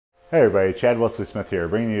Hey everybody, Chad Wesley Smith here,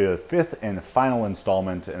 bringing you the fifth and final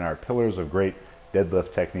installment in our Pillars of Great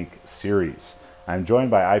Deadlift Technique series. I'm joined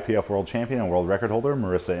by IPF World Champion and World Record holder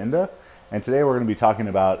Marissa Inda, and today we're going to be talking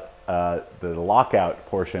about the lockout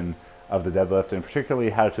portion of the deadlift, and particularly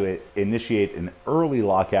how to initiate an early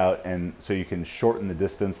lockout, and so you can shorten the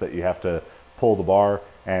distance that you have to pull the bar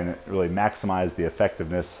and really maximize the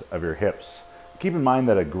effectiveness of your hips. Keep in mind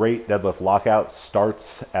that a great deadlift lockout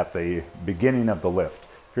starts at the beginning of the lift.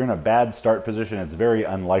 If you're in a bad start position, it's very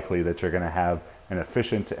unlikely that you're going to have an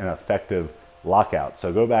efficient and effective lockout.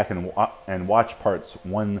 So go back and watch parts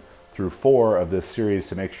 1 through 4 of this series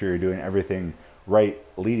to make sure you're doing everything right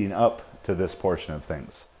leading up to this portion of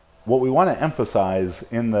things. What we want to emphasize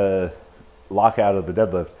in the lockout of the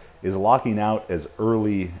deadlift is locking out as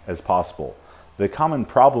early as possible. The common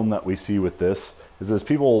problem that we see with this is as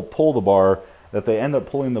people pull the bar, that they end up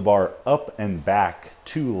pulling the bar up and back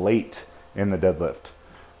too late in the deadlift.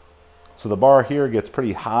 So the bar here gets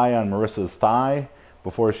pretty high on Marissa's thigh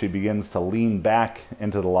before she begins to lean back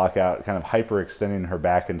into the lockout, kind of hyperextending her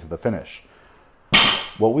back into the finish.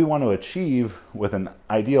 What we want to achieve with an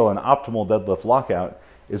ideal and optimal deadlift lockout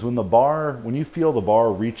is when you feel the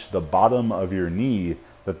bar reach the bottom of your knee,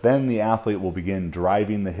 that then the athlete will begin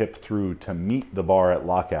driving the hip through to meet the bar at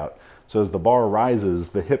lockout. So as the bar rises,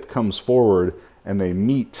 the hip comes forward and they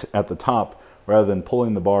meet at the top rather than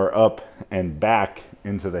pulling the bar up and back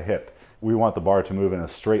into the hip. We want the bar to move in a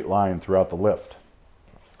straight line throughout the lift.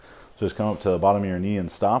 So just come up to the bottom of your knee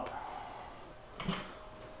and stop.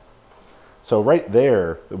 So right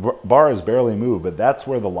there, the bar has barely moved, but that's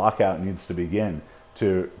where the lockout needs to begin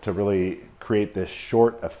to really create this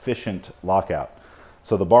short, efficient lockout.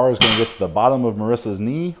 So the bar is going to get to the bottom of Marissa's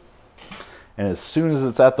knee, and as soon as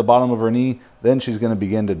it's at the bottom of her knee, then she's going to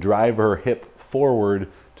begin to drive her hip forward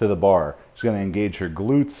to the bar. She's going to engage her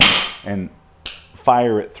glutes and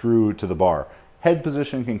fire it through to the bar. Head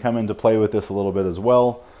position can come into play with this a little bit as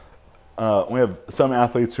well. We have some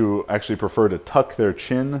athletes who actually prefer to tuck their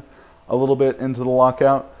chin a little bit into the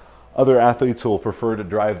lockout. Other athletes who will prefer to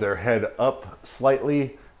drive their head up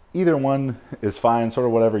slightly. Either one is fine, sort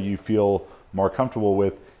of whatever you feel more comfortable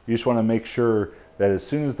with. You just want to make sure that as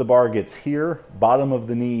soon as the bar gets here, bottom of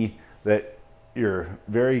the knee, that you're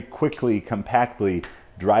very quickly, compactly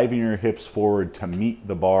driving your hips forward to meet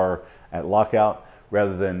the bar at lockout,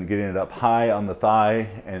 rather than getting it up high on the thigh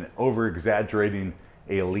and over-exaggerating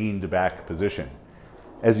a leaned back position.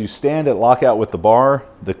 As you stand at lockout with the bar,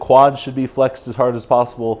 the quads should be flexed as hard as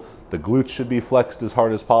possible, the glutes should be flexed as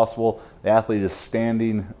hard as possible. The athlete is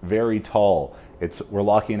standing very tall. We're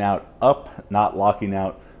locking out up, not locking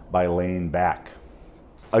out by laying back.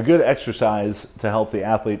 A good exercise to help the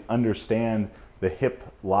athlete understand the hip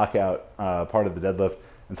lockout part of the deadlift,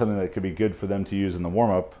 and something that could be good for them to use in the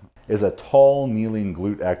warm-up, is a tall kneeling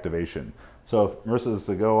glute activation. So if Marissa's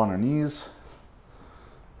to go on her knees,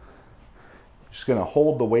 she's going to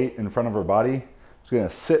hold the weight in front of her body. She's going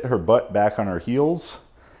to sit her butt back on her heels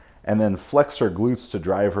and then flex her glutes to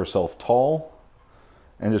drive herself tall,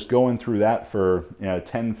 and just going through that for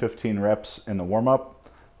 10-15 reps in the warm-up.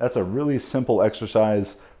 That's a really simple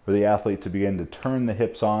exercise for the athlete to begin to turn the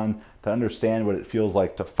hips on, to understand what it feels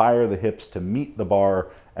like to fire the hips to meet the bar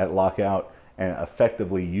at lockout and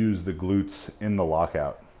effectively use the glutes in the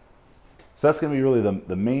lockout. So that's going to be really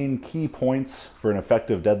the main key points for an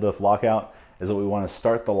effective deadlift lockout, is that we want to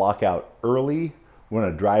start the lockout early. We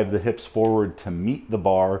want to drive the hips forward to meet the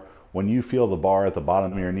bar when you feel the bar at the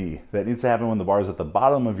bottom of your knee. That needs to happen when the bar is at the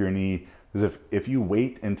bottom of your knee, because if you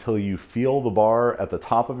wait until you feel the bar at the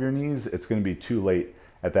top of your knees, it's going to be too late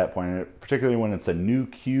at that point. And particularly when it's a new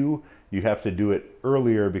cue, you have to do it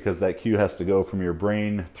earlier, because that cue has to go from your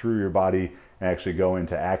brain through your body and actually go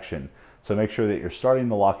into action. So make sure that you're starting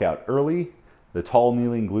the lockout early. The tall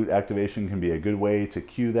kneeling glute activation can be a good way to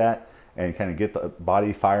cue that and kind of get the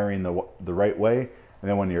body firing the right way. And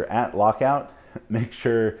then when you're at lockout, make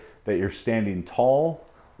sure that you're standing tall,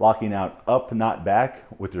 locking out up, not back,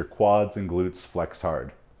 with your quads and glutes flexed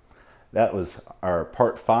hard. That was our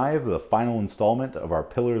part 5, the final installment of our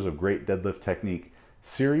Pillars of Great Deadlift Technique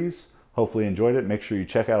series. Hopefully you enjoyed it. Make sure you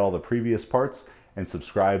check out all the previous parts and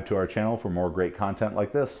subscribe to our channel for more great content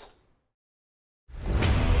like this.